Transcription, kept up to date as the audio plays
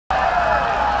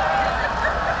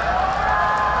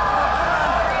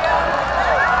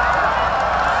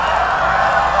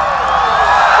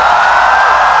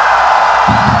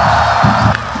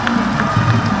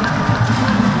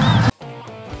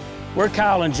We're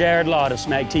Kyle and Jared Lott of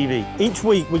Smack TV. Each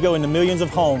week we go into millions of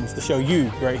homes to show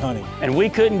you great hunting. And we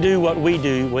couldn't do what we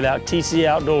do without TC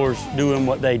Outdoors doing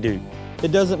what they do.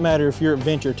 It doesn't matter if your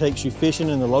adventure takes you fishing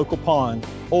in the local pond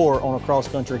or on a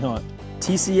cross-country hunt.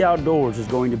 TC Outdoors is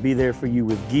going to be there for you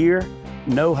with gear,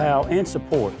 know-how, and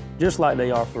support, just like they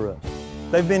are for us.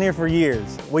 They've been here for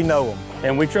years. We know them.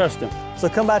 And we trust them. So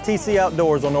come by TC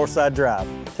Outdoors on Northside Drive.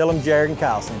 Tell them Jared and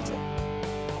Kyle sent you.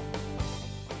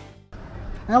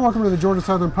 And welcome to the Georgia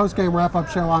Southern Postgame Wrap-Up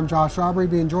Show. I'm Josh Aubrey,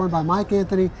 being joined by Mike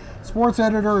Anthony, sports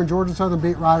editor and Georgia Southern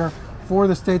beat writer for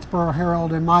the Statesboro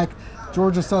Herald. And Mike,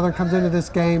 Georgia Southern comes into this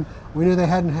game. We knew they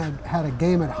hadn't had a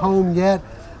game at home yet.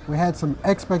 We had some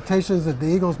expectations that the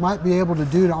Eagles might be able to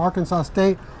do to Arkansas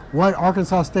State what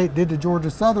Arkansas State did to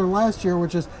Georgia Southern last year,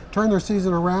 which is turn their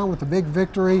season around with a big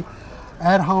victory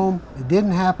at home. It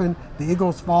didn't happen. The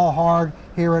Eagles fall hard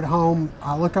here at home.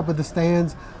 I look up at the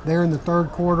stands there in the third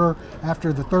quarter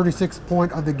after the 36th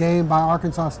point of the game by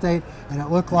Arkansas State, and it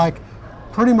looked like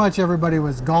pretty much everybody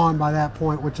was gone by that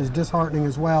point, which is disheartening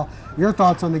as well. Your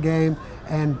thoughts on the game,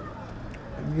 and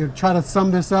you try to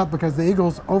sum this up, because the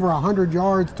Eagles over 100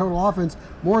 yards total offense,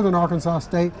 more than Arkansas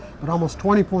State, but almost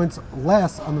 20 points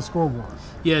less on the scoreboard.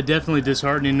 Yeah, definitely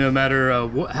disheartening no matter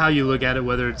how you look at it,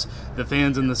 whether it's the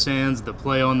fans in the stands, the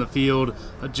play on the field.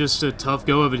 Just a tough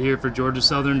go of it here for Georgia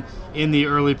Southern in the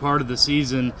early part of the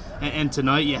season. And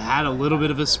tonight you had a little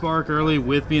bit of a spark early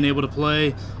with being able to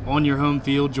play on your home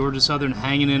field. Georgia Southern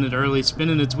hanging in it early,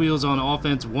 spinning its wheels on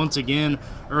offense once again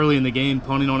early in the game,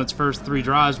 punting on its first 3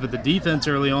 drives. But the defense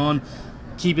early on,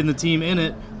 keeping the team in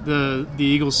it. The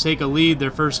Eagles take a lead, their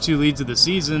first 2 leads of the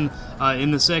season in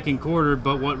the second quarter,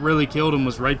 but what really killed them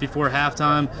was right before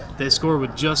halftime. They scored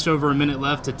with just over a minute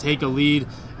left to take a lead,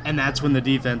 and that's when the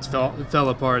defense fell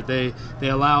apart. They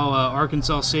allow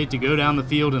Arkansas State to go down the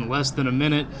field in less than a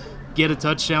minute, get a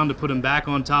touchdown to put them back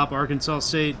on top. Arkansas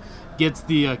State gets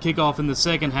the kickoff in the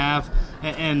second half,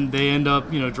 and they end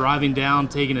up driving down,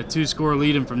 taking a 2-score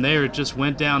lead, and from there it just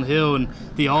went downhill. And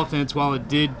the offense, while it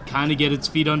did kind of get its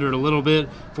feet under it a little bit,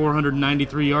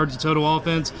 493 yards of total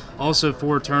offense, also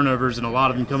 4 turnovers, and a lot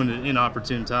of them coming at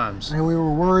inopportune times. And we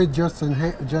were worried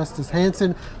Justice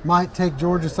Hansen might take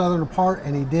Georgia Southern apart,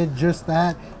 and he did just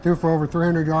that. Threw for over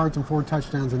 300 yards and 4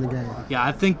 touchdowns in the game. Yeah,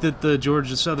 I think that the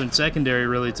Georgia Southern secondary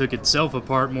really took itself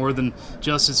apart more than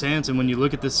Justice Hansen. When you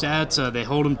look at the stats, they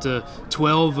hold him to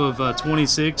 12 of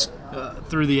 26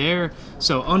 through the air,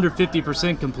 so under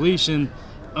 50% completion,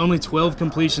 only 12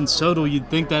 completions total. You'd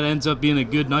think that ends up being a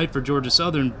good night for Georgia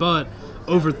Southern, but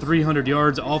over 300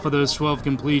 yards off of those 12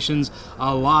 completions.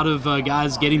 A lot of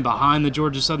guys getting behind the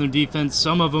Georgia Southern defense,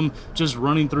 some of them just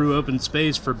running through open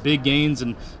space for big gains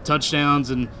and touchdowns.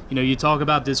 And you talk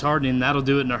about disheartening, that'll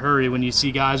do it in a hurry when you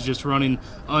see guys just running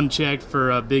unchecked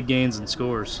for big gains and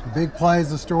scores. Big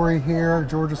plays, the story here.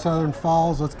 Georgia Southern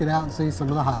falls. Let's get out and see some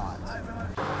of the highlights.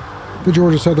 The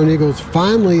Georgia Southern Eagles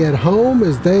finally at home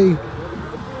as they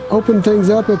open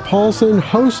things up at Paulson,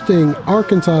 hosting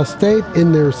Arkansas State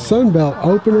in their Sun Belt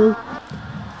opener.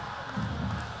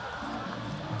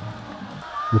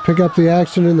 We pick up the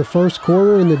action in the first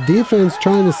quarter, and the defense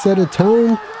trying to set a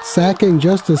tone, sacking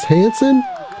Justice Hansen.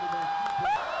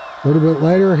 A little bit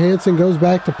later, Hansen goes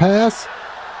back to pass,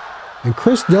 and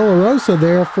Chris De La Rosa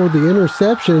there for the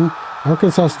interception.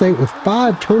 Arkansas State with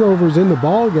 5 turnovers in the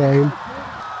ball game.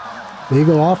 The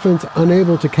Eagle offense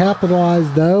unable to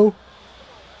capitalize, though.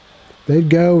 They'd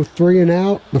go 3 and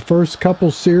out the first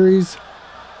couple series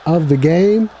of the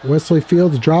game. Wesley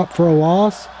Fields dropped for a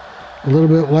loss. A little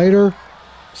bit later,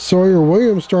 Sawyer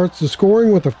Williams starts the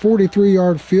scoring with a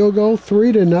 43-yard field goal,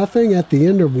 3-0 at the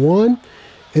end of 1.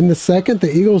 In the second,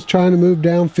 the Eagles trying to move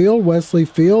downfield. Wesley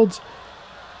Fields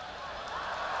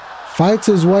fights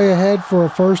his way ahead for a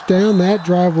first down. That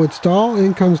drive would stall.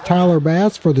 In comes Tyler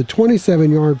Bass for the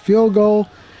 27-yard field goal,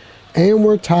 and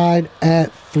we're tied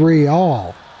at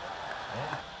 3-all.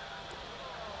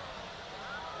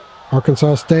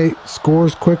 Arkansas State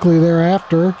scores quickly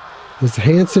thereafter as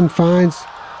Hansen finds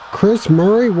Chris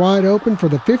Murray wide open for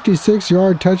the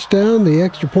 56-yard touchdown. The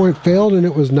extra point failed, and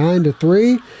it was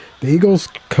 9-3. The Eagles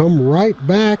come right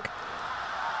back.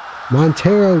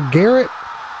 Montero Garrett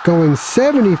going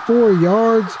 74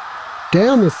 yards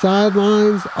down the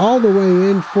sidelines all the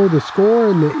way in for the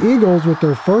score, and the Eagles with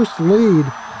their first lead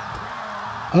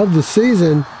of the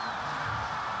season.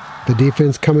 The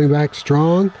defense coming back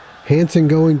strong. Hansen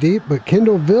going deep, but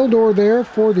Kendall Vildor there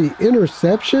for the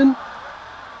interception.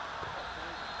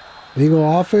 The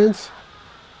Eagle offense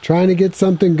trying to get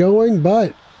something going,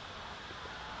 but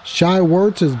Shai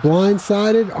Wertz is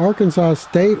blindsided. Arkansas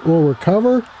State will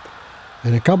recover,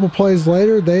 and a couple plays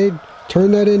later, they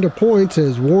turn that into points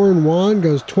as Warren Wan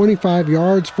goes 25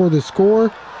 yards for the score.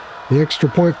 The extra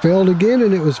point failed again,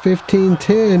 and it was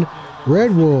 15-10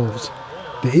 Red Wolves.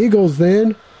 The Eagles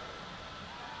then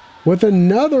with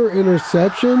another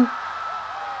interception,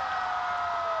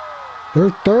 their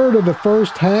third of the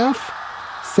first half,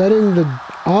 setting the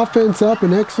offense up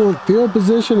in excellent field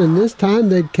position, and this time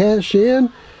they'd cash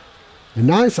in. A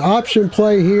nice option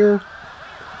play here,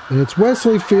 and it's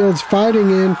Wesley Fields fighting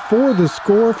in for the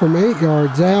score from 8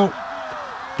 yards out.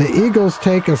 The Eagles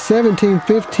take a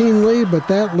 17-15 lead, but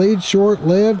that lead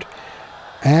short-lived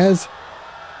as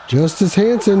Justice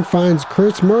Hansen finds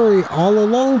Chris Murray all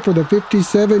alone for the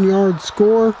 57-yard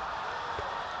score.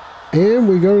 And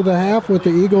we go to the half with the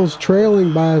Eagles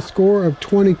trailing by a score of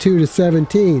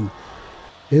 22-17.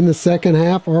 In the second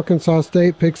half, Arkansas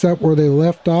State picks up where they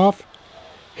left off.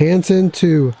 Hansen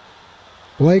to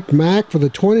Blake Mack for the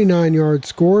 29-yard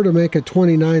score to make it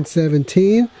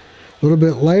 29-17. A little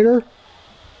bit later,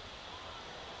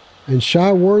 and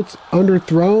Shy Wertz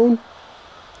underthrown.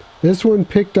 This one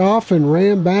picked off and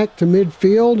ran back to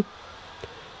midfield.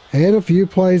 And a few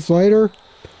plays later,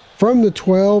 from the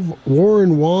 12,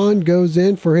 Warren Wan goes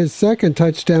in for his second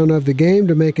touchdown of the game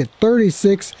to make it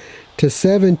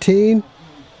 36-17.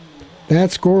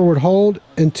 That score would hold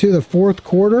into the fourth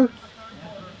quarter.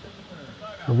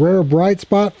 A rare bright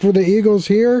spot for the Eagles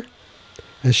here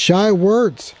as Shy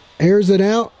Wertz airs it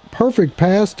out. Perfect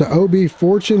pass to O.B.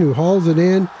 Fortune, who hauls it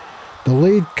in. The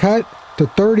lead cut to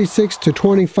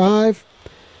 36-25,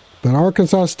 but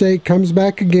Arkansas State comes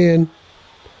back again.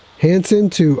 Hansen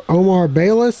to Omar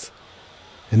Bayless,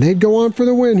 and they'd go on for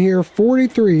the win here,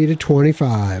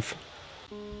 43-25.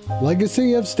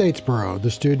 Legacy of Statesboro, the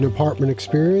student apartment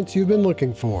experience you've been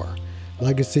looking for.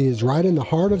 Legacy is right in the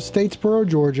heart of Statesboro,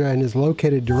 Georgia, and is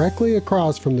located directly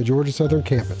across from the Georgia Southern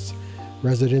campus.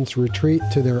 Residents retreat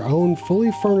to their own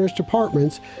fully furnished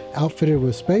apartments outfitted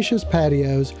with spacious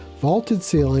patios, vaulted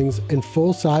ceilings, and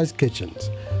full-size kitchens.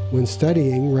 When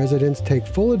studying, residents take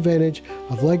full advantage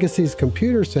of Legacy's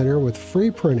computer center with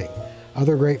free printing.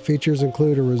 Other great features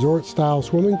include a resort-style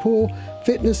swimming pool,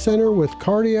 fitness center with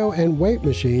cardio and weight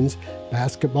machines,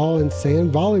 basketball and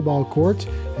sand volleyball courts,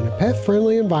 and a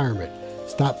pet-friendly environment.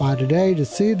 Stop by today to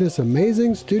see this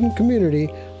amazing student community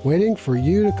waiting for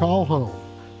you to call home.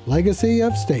 Legacy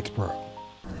of Statesboro.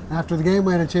 After the game,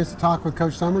 we had a chance to talk with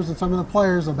Coach Summers and some of the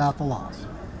players about the loss.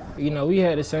 You know, we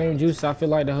had the same juice, I feel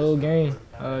like, the whole game.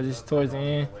 Just towards the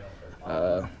end,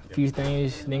 a few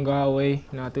things didn't go our way,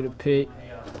 you know, through the pick.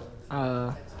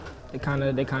 They kind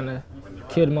of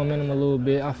killed the momentum a little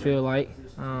bit, I feel like,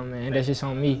 and that's just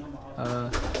on me.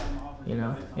 You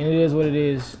know, and it is what it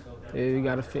is. We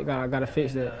gotta fix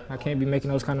that. I can't be making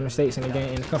those kind of mistakes in the game,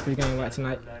 in the conference game like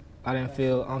tonight. I didn't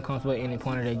feel uncomfortable at any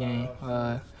point of that game.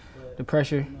 The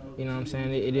pressure, you know what I'm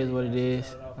saying, it is what it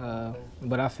is.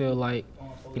 But I feel like,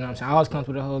 you know what I'm saying, I was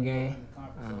comfortable the whole game.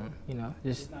 You know,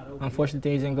 just unfortunate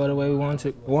things didn't go the way we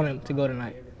wanted to go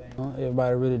tonight.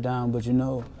 Everybody really down, but you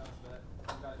know,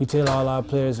 we tell all our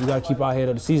players we got to keep our head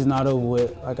up. The season not over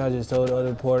with. Like I just told the other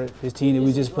reporter, this team that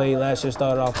we just played last year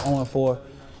started off 0-4,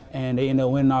 and they ended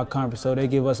up winning our conference. So they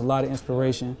give us a lot of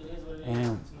inspiration.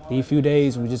 And these few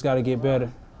days, we just got to get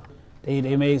better.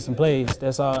 They made some plays.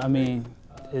 That's all. I mean,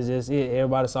 it's just it.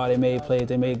 Everybody saw they made plays.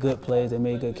 They made good plays. They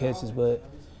made good catches. But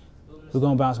we're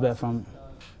gonna bounce back from it.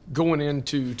 Going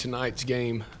into tonight's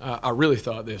game, I really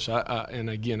thought this. And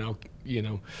again, I'll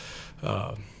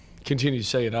continue to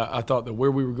say it. I thought that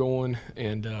where we were going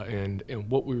and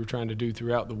what we were trying to do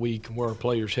throughout the week, and where our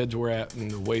players' heads were at, and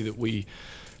the way that we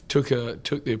took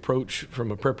the approach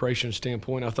from a preparation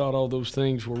standpoint, I thought all those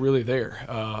things were really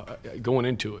there going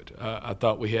into it. I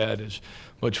thought we had as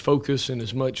much focus and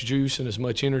as much juice and as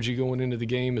much energy going into the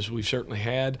game as we certainly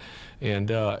had, and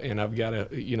I've got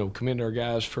to commend our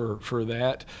guys for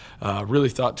that. Really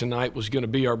thought tonight was going to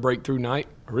be our breakthrough night.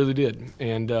 I really did,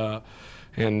 but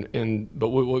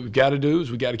what we've got to do is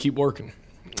we got to keep working.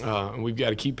 And we've got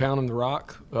to keep pounding the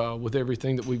rock with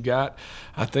everything that we've got.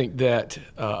 I think that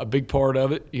a big part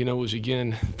of it, was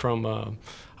again from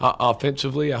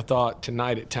offensively. I thought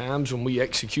tonight at times when we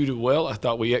executed well, I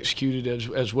thought we executed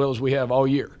as well as we have all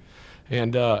year,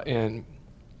 and I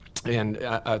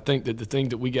think that the thing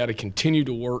that we got to continue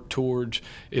to work towards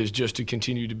is just to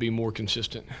continue to be more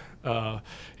consistent.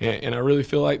 And I really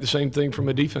feel like the same thing from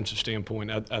a defensive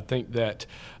standpoint. I think that,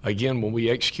 again, when we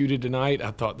executed tonight, I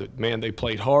thought that, man, they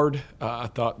played hard. I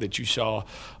thought that you saw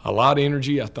a lot of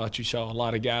energy. I thought you saw a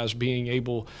lot of guys being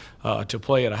able to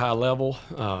play at a high level.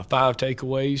 5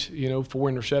 takeaways, 4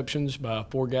 interceptions by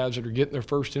 4 guys that are getting their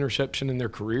first interception in their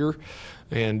career.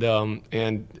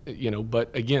 But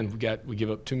again, we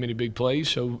give up too many many big plays.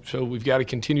 So we've got to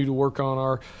continue to work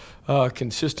on our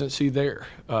consistency there.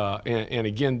 And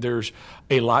again, there's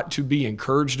a lot to be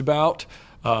encouraged about.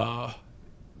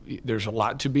 There's a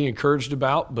lot to be encouraged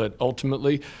about, but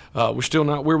ultimately we're still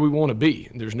not where we want to be.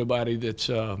 There's nobody that's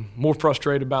more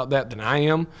frustrated about that than I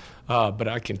am, but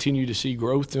I continue to see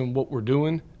growth in what we're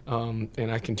doing,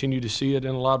 and I continue to see it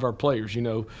in a lot of our players. You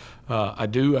know, I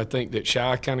think that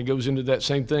Shai kind of goes into that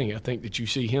same thing. I think that you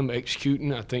see him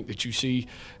executing. I think that you see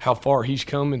how far he's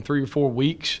come in 3 or 4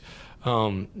 weeks.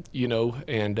 You know,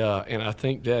 and I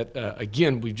think that,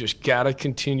 again, we've just got to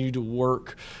continue to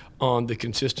work on the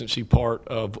consistency part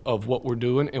of what we're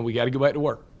doing, and we got to go back to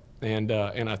work. And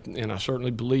I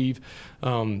certainly believe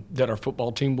that our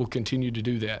football team will continue to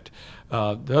do that.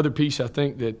 The other piece I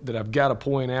think that I've got to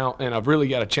point out, and I've really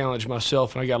got to challenge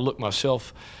myself, and I got to look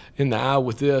myself in the eye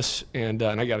with this, and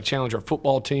I got to challenge our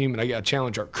football team, and I got to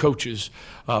challenge our coaches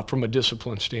from a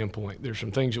discipline standpoint. There's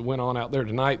some things that went on out there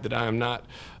tonight that I'm not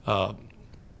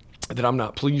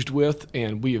pleased with,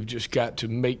 and we have just got to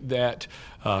make that,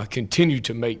 continue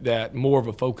to make that more of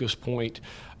a focus point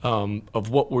of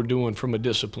what we're doing from a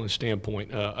discipline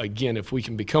standpoint. Again, if we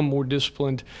can become more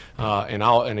disciplined,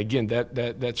 and again,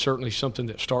 that's certainly something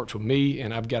that starts with me,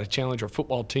 and I've got to challenge our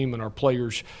football team and our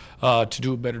players to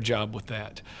do a better job with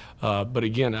that. But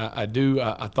again, I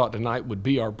thought tonight would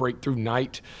be our breakthrough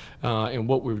night in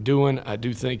what we're doing. I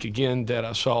do think, again, that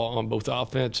I saw on both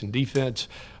offense and defense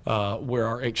where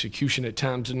our execution at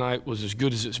times tonight was as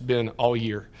good as it's been all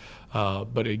year.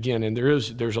 But again, and there's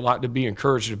a lot to be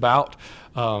encouraged about,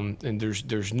 and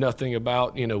there's nothing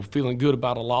about, you know, feeling good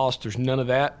about a loss. There's none of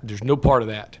that. There's no part of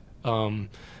that. And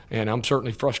I'm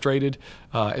certainly frustrated,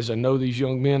 as I know these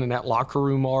young men in that locker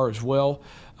room are as well.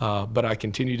 But I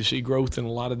continue to see growth in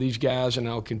a lot of these guys, and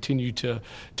I'll continue to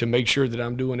make sure that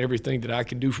I'm doing everything that I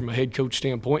can do from a head coach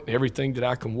standpoint, and everything that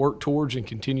I can work towards, and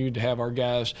continue to have our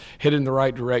guys head in the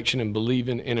right direction and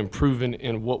believing and improving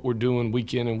in what we're doing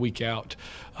week in and week out.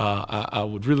 I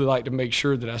would really like to make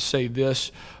sure that I say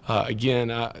this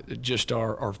again, just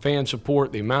our fan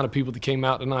support, the amount of people that came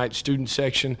out tonight, student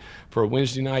section for a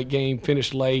Wednesday night game,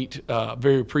 finished late,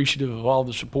 very appreciative of all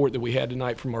the support that we had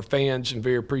tonight from our fans, and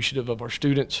very appreciative of our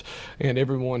students and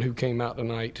everyone who came out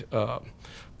tonight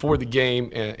for the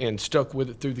game and stuck with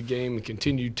it through the game and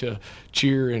continued to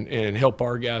cheer and help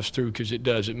our guys through, because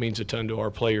it means a ton to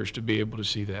our players to be able to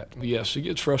see that. Yes, it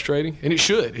gets frustrating, and it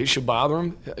should bother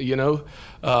them, you know.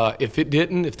 If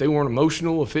they weren't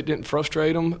emotional, if it didn't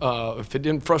frustrate them, if it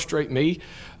didn't frustrate me,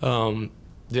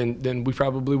 then we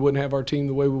probably wouldn't have our team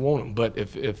the way we want them. But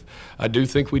if I do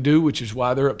think we do, which is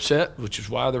why they're upset, which is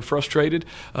why they're frustrated.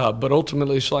 But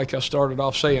ultimately, it's like I started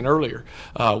off saying earlier,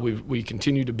 we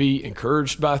continue to be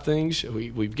encouraged by things.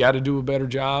 We've got to do a better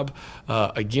job,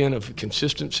 again, of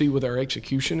consistency with our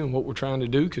execution and what we're trying to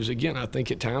do. Because, again, I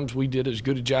think at times we did as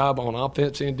good a job on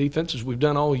offense and defense as we've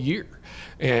done all year.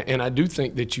 And I do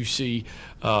think that you see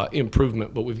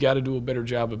improvement, but we've got to do a better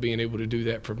job of being able to do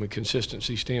that from a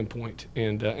consistency standpoint,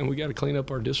 and we got to clean up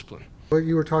our discipline. What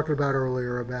you were talking about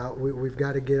earlier about we've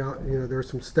got to get on, you know, there's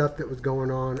some stuff that was going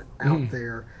on out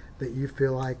there that you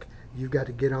feel like you've got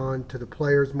to get on to the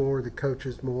players more, the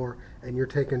coaches more, and you're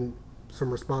taking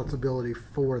some responsibility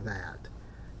for that.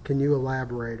 Can you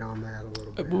elaborate on that a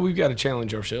little bit? Well, we've got to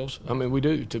challenge ourselves. I mean, we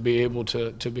do, to be able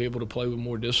to play with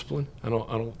more discipline. I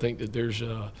don't think that there's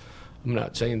I'm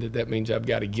not saying that means I've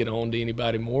got to get on to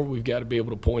anybody more. We've got to be able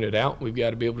to point it out. We've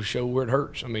got to be able to show where it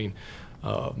hurts. I mean,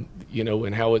 you know,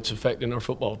 and how it's affecting our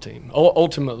football team.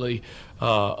 Ultimately,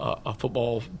 a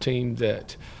football team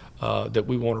that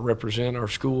we want to represent our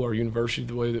school, our university,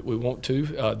 the way that we want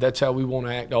to. That's how we want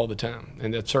to act all the time,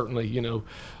 and that's certainly, you know,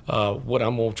 what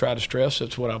I'm going to try to stress.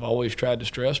 That's what I've always tried to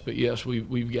stress. But yes,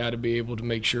 we've got to be able to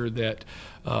make sure that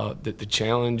that the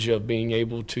challenge of being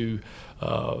able to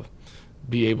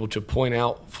point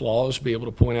out flaws, be able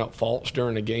to point out faults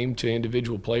during a game to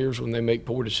individual players when they make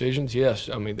poor decisions. Yes,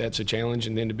 I mean, that's a challenge,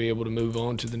 and then to be able to move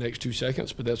on to the next 2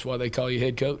 seconds. But that's why they call you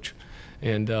head coach.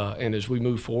 And as we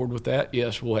move forward with that,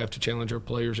 yes, we'll have to challenge our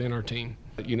players and our team.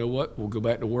 But you know what? We'll go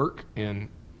back to work, and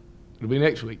it'll be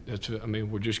next week.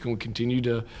 We're just going to continue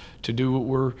to do what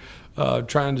we're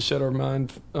trying to set our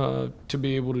mind to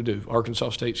be able to do.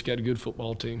 Arkansas State's got a good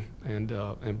football team,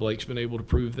 and Blake's been able to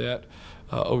prove that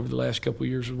over the last couple of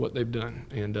years of what they've done.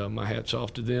 And my hat's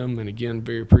off to them. And again,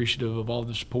 very appreciative of all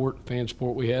the support, fan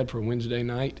support we had for Wednesday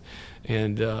night,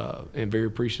 and very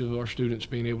appreciative of our students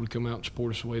being able to come out and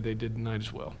support us the way they did tonight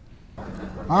as well.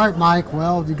 All right, Mike.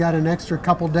 Well, you got an extra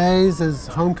couple days as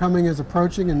homecoming is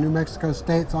approaching and New Mexico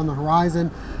State's on the horizon.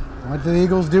 What did the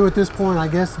Eagles do at this point? I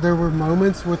guess there were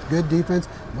moments with good defense,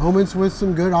 moments with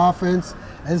some good offense,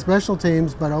 and special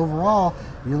teams, but overall,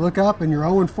 you look up and you're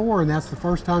 0-4, and that's the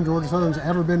first time Georgia Southern's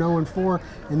ever been 0-4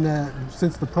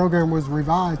 since the program was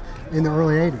revised in the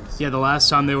early 80s. Yeah, the last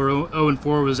time they were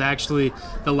 0-4 was actually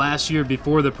the last year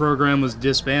before the program was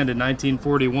disbanded,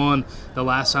 1941, the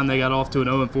last time they got off to an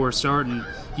 0-4 start. And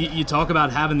you talk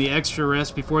about having the extra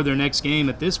rest before their next game.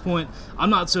 At this point, I'm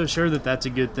not so sure that that's a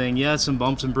good thing. Yeah, some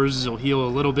bumps and bruises will heal a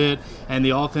little bit, and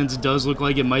the offense does look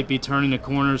like it might be turning a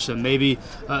corner, so maybe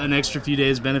an extra few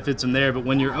days benefits them there. But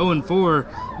when you're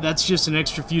 0-4, that's just an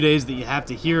extra few days that you have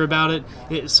to hear about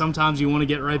it. Sometimes you want to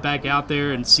get right back out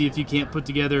there and see if you can't put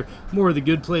together more of the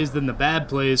good plays than the bad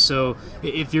plays. So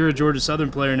if you're a Georgia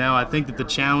Southern player now, I think that the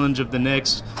challenge of the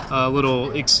next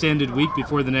little extended week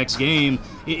before the next game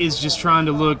is just trying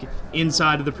to look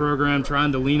inside of the program,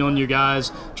 trying to lean on your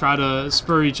guys, try to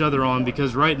spur each other on,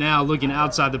 because right now, looking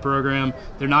outside the program,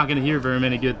 they're not going to hear very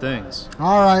many good things.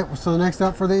 All right, so next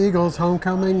up for the Eagles,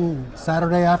 homecoming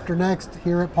Saturday after next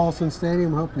here at Paulson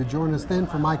Stadium. Hope you join us then.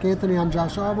 For Mike Anthony, I'm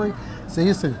Josh Aubrey. See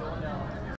you soon.